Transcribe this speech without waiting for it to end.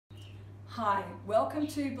Hi, welcome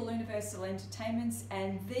to Balloonaversal Entertainments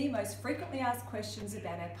and the most frequently asked questions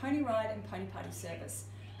about our pony ride and pony party service.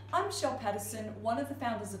 I'm Michelle Patterson, one of the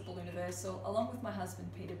founders of Balloonaversal, along with my husband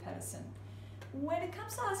Peter Patterson. When it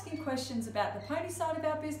comes to asking questions about the pony side of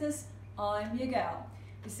our business, I'm your gal.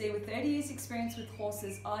 You see, with 30 years experience with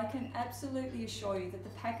horses, I can absolutely assure you that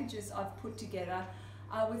the packages I've put together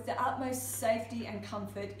are with the utmost safety and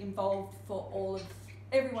comfort involved for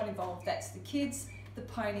everyone involved. That's the kids, the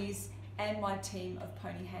ponies, and my team of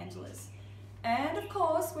pony handlers. And of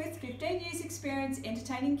course, with 15 years experience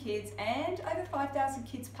entertaining kids and over 5,000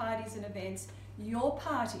 kids parties and events, your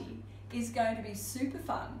party is going to be super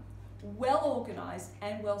fun, well organised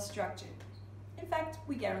and well structured. In fact,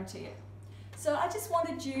 we guarantee it. So I just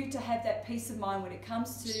wanted you to have that peace of mind when it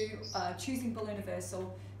comes to choosing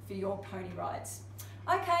Balloonaversal for your pony rides.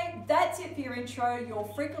 Okay, that's it for your intro. Your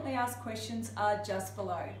frequently asked questions are just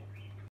below.